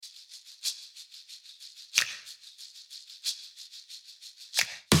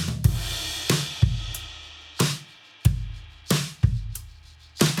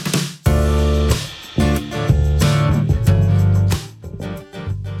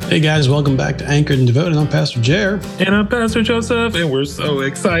Hey guys, welcome back to Anchored and Devoted. I'm Pastor Jer. And I'm Pastor Joseph, and we're so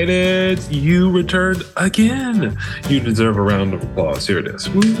excited. You returned again. You deserve a round of applause. Here it is.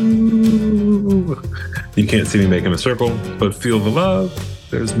 Woo. You can't see me making a circle, but feel the love.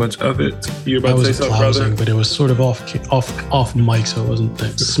 There's much of it. You're about to say something, brother? But it was sort of off mic, so it wasn't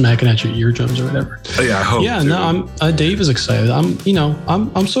smacking at your eardrums or whatever. Oh, yeah, I hope. Yeah, no, Dave is excited.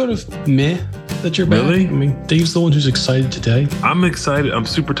 I'm sort of meh that you're back. Really? I mean, Dave's the one who's excited today. I'm excited. I'm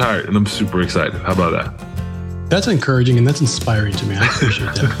super tired, and I'm super excited. How about that? That's encouraging, and that's inspiring to me. I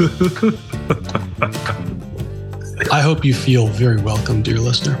appreciate that. I hope you feel very welcome, dear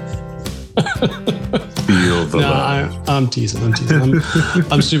listener. Feel the love. I'm teasing.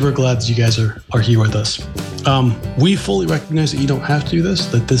 I'm super glad that you guys are here with us. We fully recognize that you don't have to do this,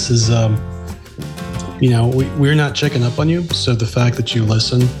 that this is, we're not checking up on you. So the fact that you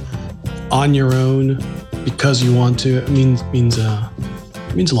listen on your own because you want to, it means a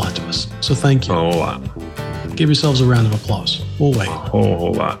lot to us. So thank you. A whole lot. Give yourselves a round of applause. We'll wait. A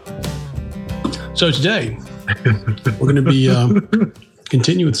whole lot. So today, we're going to be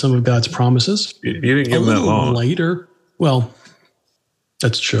continue with some of God's promises. You didn't give them that long. Later. Well,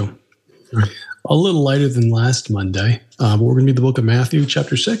 that's true. A little lighter than last Monday. But we're going to be the book of Matthew,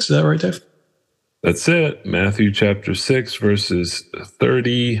 chapter 6. Is that right, Dave? That's it. Matthew chapter 6, verses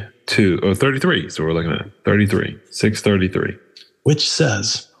 32 or 33. So we're looking at 33, 6:33. Which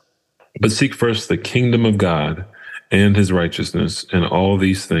says, "But seek first the kingdom of God and his righteousness, and all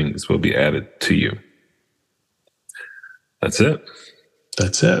these things will be added to you." That's it.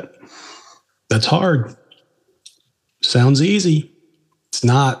 That's it. That's hard. Sounds easy. It's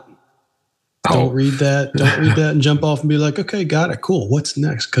not. Don't read that. Don't read that and jump off and be like, okay, got it. Cool. What's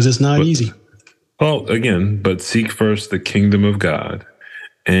next? Because it's not easy. Well, again, but seek first the kingdom of God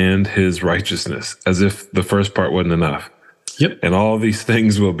and his righteousness, as if the first part wasn't enough. Yep. And all these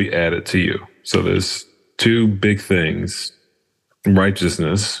things will be added to you. So there's two big things: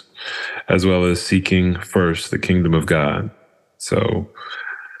 righteousness, as well as seeking first the kingdom of God. So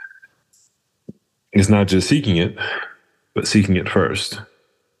it's not just seeking it, but seeking it first.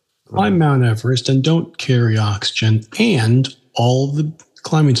 Climb Mount Everest and don't carry oxygen, and all the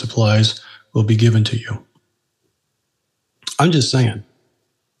climbing supplies will be given to you. I'm just saying,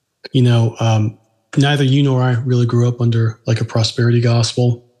 neither you nor I really grew up under like a prosperity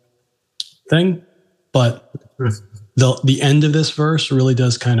gospel thing, but the end of this verse really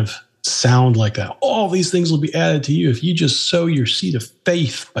does kind of sound like that. All these things will be added to you if you just sow your seed of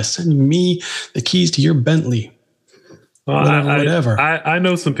faith by sending me the keys to your Bentley. Whatever. I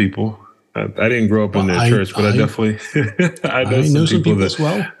know some people. I didn't grow up in their church, but I definitely I know some people as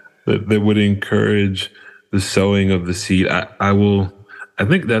well that would encourage the sowing of the seed. I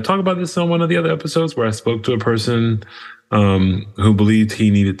think that I talked about this on one of the other episodes where I spoke to a person who believed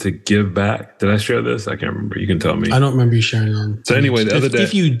he needed to give back. Did I share this? I can't remember. You can tell me. I don't remember you sharing it on. So anyway, the other day,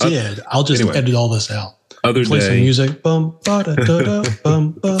 if you did, I'll just edit all this out. Play some music. Bum, ba-da-da-da,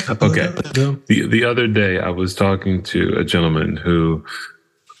 bum, okay. The other day, I was talking to a gentleman who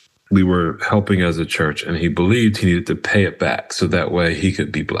we were helping as a church, and he believed he needed to pay it back so that way he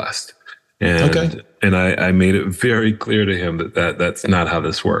could be blessed. And I made it very clear to him that's not how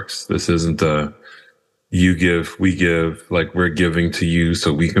this works. This isn't a you give, we give, like we're giving to you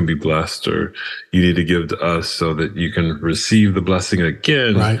so we can be blessed, or you need to give to us so that you can receive the blessing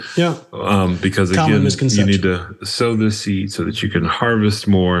again. Right. Yeah. Because again, you need to sow the seed so that you can harvest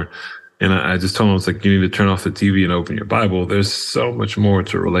more. And I just told him, it's like, you need to turn off the TV and open your Bible. There's so much more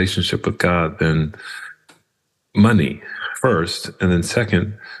to a relationship with God than money first. And then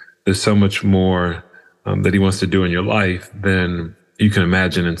second, there's so much more that he wants to do in your life than you can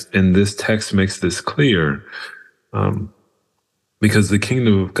imagine. And this text makes this clear because the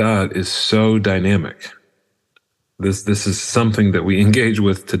kingdom of God is so dynamic. This is something that we engage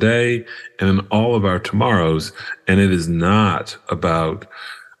with today and in all of our tomorrows. And it is not about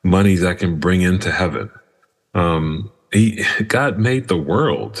monies I can bring into heaven. God made the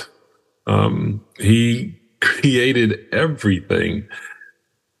world. He created everything.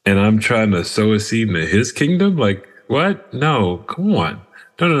 And I'm trying to sow a seed into his kingdom? Like, what? No, come on.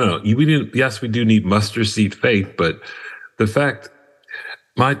 No. Yes, we do need mustard seed faith, but the fact,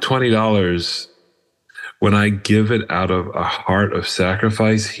 my $20, when I give it out of a heart of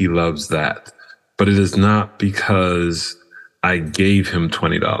sacrifice, he loves that. But it is not because I gave him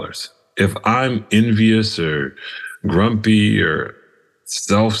 $20. If I'm envious or grumpy or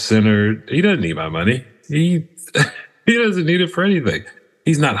self-centered, he doesn't need my money. He doesn't need it for anything.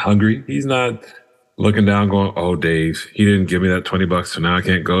 He's not hungry. He's not looking down going, oh, Dave, he didn't give me that $20, so now I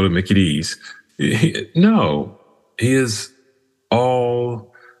can't go to Mickey D's. No, he is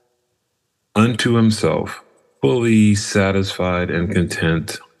all unto himself, fully satisfied and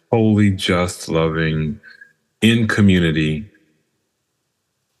content, holy, just, loving, in community.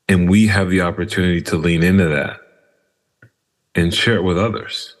 And we have the opportunity to lean into that and share it with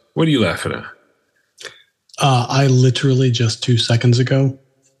others. What are you laughing at? I literally just 2 seconds ago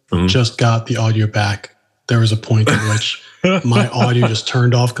just got the audio back. There was a point at which my audio just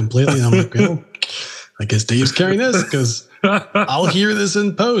turned off completely. And I'm like, oh, I guess Dave's carrying this because I'll hear this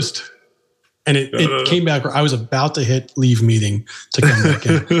in post. And it came back where I was about to hit leave meeting to come back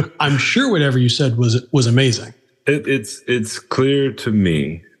in. I'm sure whatever you said was amazing. It's clear to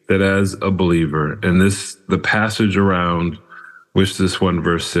me that as a believer, and the passage around which this one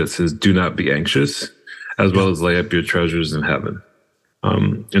verse sits is, do not be anxious, as well as lay up your treasures in heaven.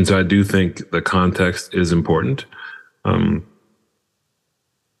 And so I do think the context is important.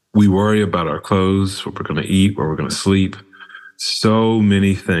 We worry about our clothes, what we're going to eat, where we're going to sleep, so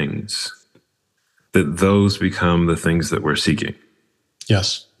many things that those become the things that we're seeking.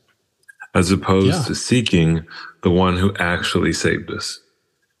 Yes. As opposed to seeking the one who actually saved us.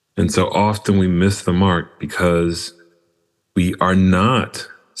 And so often we miss the mark because we are not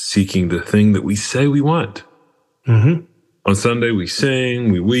seeking the thing that we say we want. Mm-hmm. On Sunday, we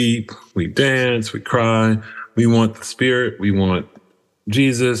sing, we weep, we dance, we cry. We want the Spirit. We want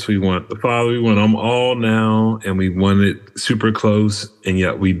Jesus. We want the Father. We want them all now. And we want it super close. And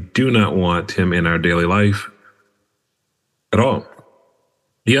yet we do not want him in our daily life at all.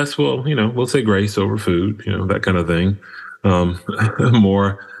 Yes, well, we'll say grace over food, that kind of thing.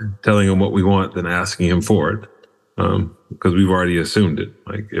 More telling him what we want than asking him for it. Because we've already assumed it.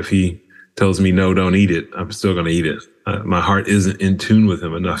 Like if he tells me, no, don't eat it, I'm still going to eat it. My heart isn't in tune with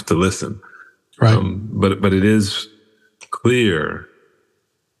him enough to listen. Right. But it is clear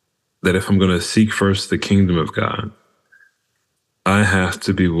that if I'm going to seek first the kingdom of God, I have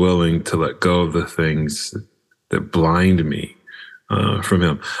to be willing to let go of the things that blind me from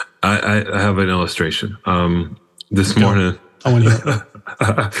him. I have an illustration. This morning, I want to hear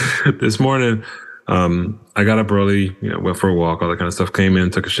it. This morning, I got up early, went for a walk, all that kind of stuff, came in,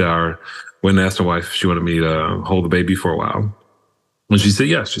 took a shower, went and asked my wife if she wanted me to hold the baby for a while. And she said,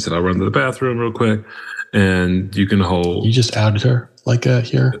 yes. She said, I'll run to the bathroom real quick and you can hold. You just outed her like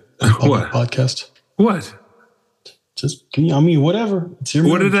here on the podcast. What? Just, whatever. It's your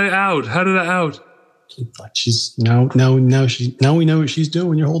What did I out? How did I out? She's now we know what she's doing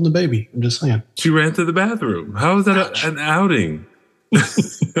when you're holding the baby. I'm just saying. She ran to the bathroom. How is that an outing?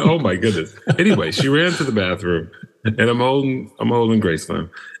 Oh my goodness. Anyway, she ran to the bathroom and I'm holding Graceland.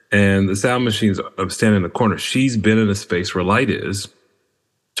 And the sound machine's I'm standing in the corner. She's been in a space where light is,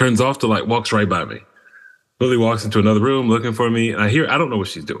 turns off the light, walks right by me. Lily walks into another room looking for me. And I don't know what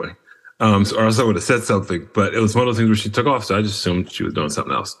she's doing. Or else I would have said something, but it was one of those things where she took off. So I just assumed she was doing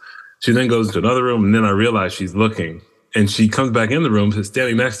something else. She then goes to another room, and then I realize she's looking. And she comes back in the room, is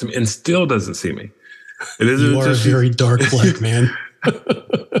standing next to me, and still doesn't see me. It isn't. You are a very dark black man.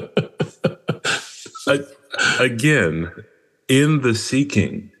 Again, in the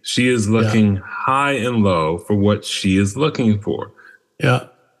seeking, she is looking high and low for what she is looking for. Yeah.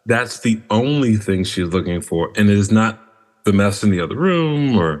 That's the only thing she's looking for. And it is not the mess in the other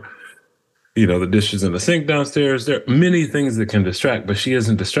room or the dishes in the sink downstairs. There are many things that can distract, but she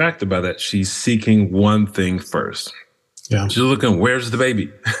isn't distracted by that. She's seeking one thing first. Yeah. She's looking, where's the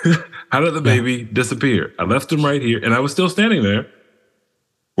baby? How did the baby disappear? I left him right here and I was still standing there.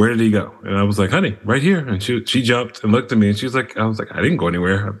 Where did he go? And I was like, honey, right here. And she jumped and looked at me and she was like, I was like, I didn't go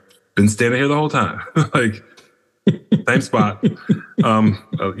anywhere. I've been standing here the whole time. Like, same spot.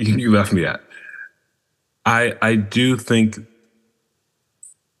 You left me at. I do think,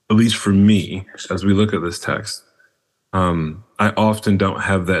 at least for me, as we look at this text, I often don't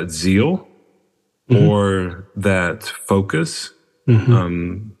have that zeal or that focus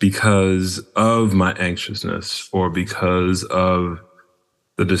because of my anxiousness or because of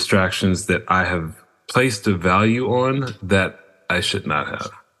the distractions that I have placed a value on that I should not have.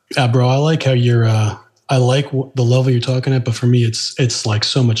 Yeah, bro, I like how you're, I like the level you're talking at, but for me, it's like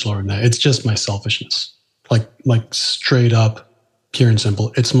so much lower than that. It's just my selfishness, like straight up. Pure and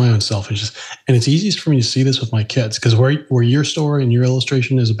simple. It's my own selfishness. And it's easiest for me to see this with my kids because where your story and your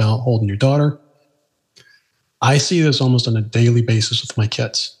illustration is about holding your daughter, I see this almost on a daily basis with my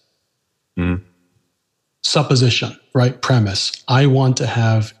kids. Mm. Supposition, right? Premise. I want to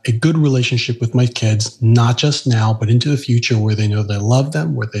have a good relationship with my kids, not just now, but into the future where they know that I love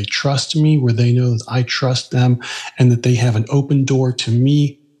them, where they trust me, where they know that I trust them, and that they have an open door to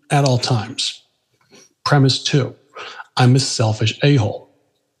me at all times. Premise 2. I'm a selfish a-hole.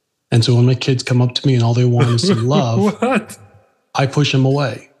 And so when my kids come up to me and all they want is some love, What? I push them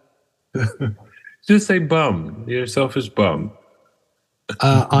away. Just say bum. You're a selfish bum.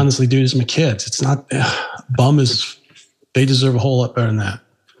 Honestly, dude, it's my kids. It's not bum is. They deserve a whole lot better than that.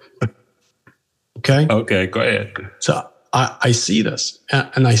 Okay. Okay, go ahead. So I see this,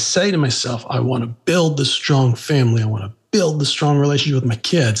 and I say to myself, I want to build this strong family. I want to build the strong relationship with my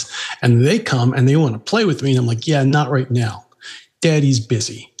kids. And they come and they want to play with me, and I'm like, yeah, not right now. Daddy's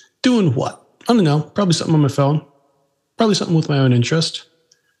busy. Doing what? I don't know. Probably something on my phone. Probably something with my own interest.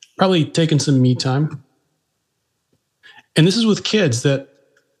 Probably taking some me time. And this is with kids that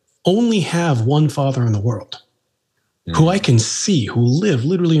only have one father in the world, who I can see, who live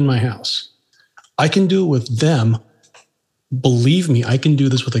literally in my house. I can do it with them. Believe me, I can do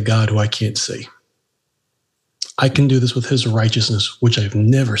this with a God who I can't see. I can do this with his righteousness, which I've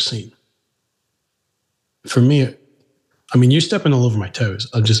never seen. For me, I mean, you're stepping all over my toes.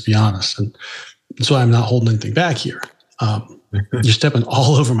 I'll just be honest. And that's why I'm not holding anything back here. You're stepping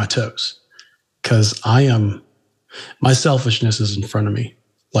all over my toes because my selfishness is in front of me,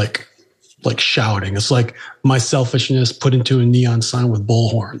 like shouting. It's like my selfishness put into a neon sign with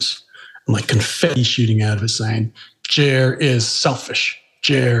bullhorns and like confetti shooting out of it saying, Jer is selfish.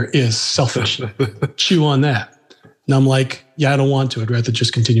 Jer is selfish. Chew on that. And I'm like, yeah, I don't want to. I'd rather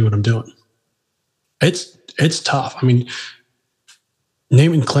just continue what I'm doing. It's tough. I mean,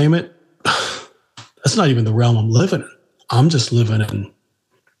 name and claim it. That's not even the realm I'm living in. I'm just living in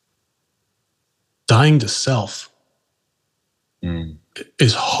dying to self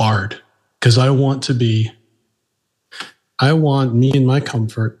is hard because I want me and my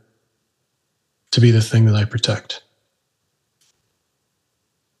comfort to be the thing that I protect.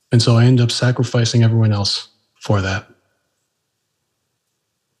 And so I end up sacrificing everyone else for that.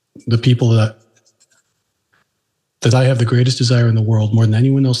 The people that I have the greatest desire in the world, more than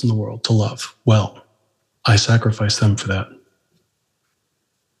anyone else in the world, to love, well, I sacrifice them for that.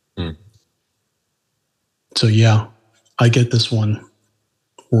 So yeah, I get this one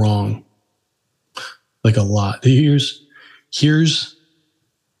wrong, like a lot. Here's the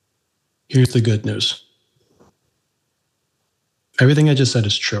good news. Everything I just said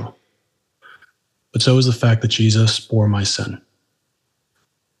is true. But so is the fact that Jesus bore my sin.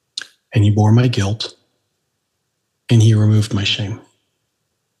 And he bore my guilt. And he removed my shame.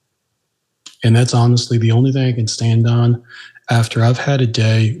 And that's honestly the only thing I can stand on after I've had a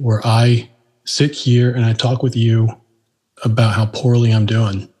day where I sit here and I talk with you about how poorly I'm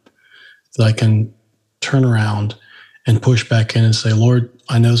doing, that I can turn around and push back in and say, Lord,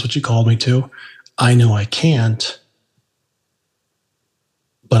 I know it's what you called me to. I know I can't,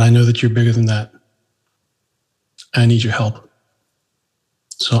 but I know that you're bigger than that. I need your help.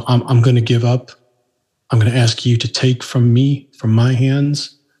 So I'm going to give up. I'm going to ask you to take from me, from my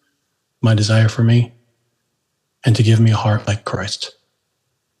hands, my desire for me, and to give me a heart like Christ.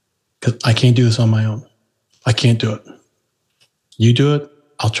 Because I can't do this on my own. I can't do it. You do it,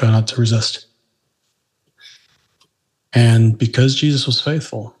 I'll try not to resist. And because Jesus was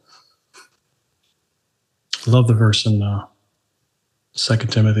faithful, I love the verse in 2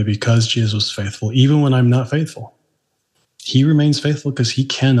 Timothy, because Jesus was faithful, even when I'm not faithful, he remains faithful because he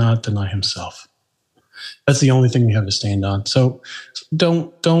cannot deny himself. That's the only thing we have to stand on. So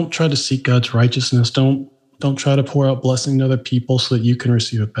don't try to seek God's righteousness. Don't try to pour out blessing to other people so that you can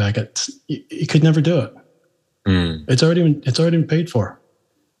receive it back. You could never do it. It's already been paid for.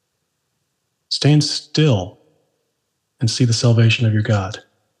 Stand still and see the salvation of your God.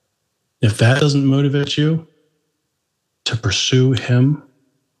 If that doesn't motivate you to pursue him,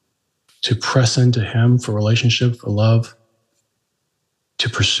 to press into him for relationship, for love, to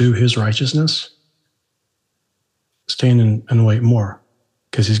pursue his righteousness, stand and wait more,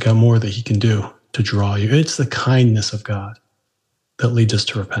 because he's got more that he can do to draw you. It's the kindness of God that leads us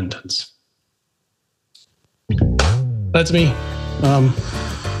to repentance. That's me.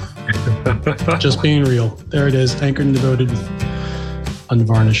 Just being real. There it is, anchored and devoted with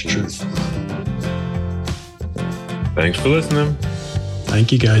unvarnished truth. Thanks for listening.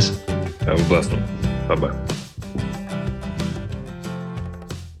 Thank you, guys. Have a blessed one. Bye-bye.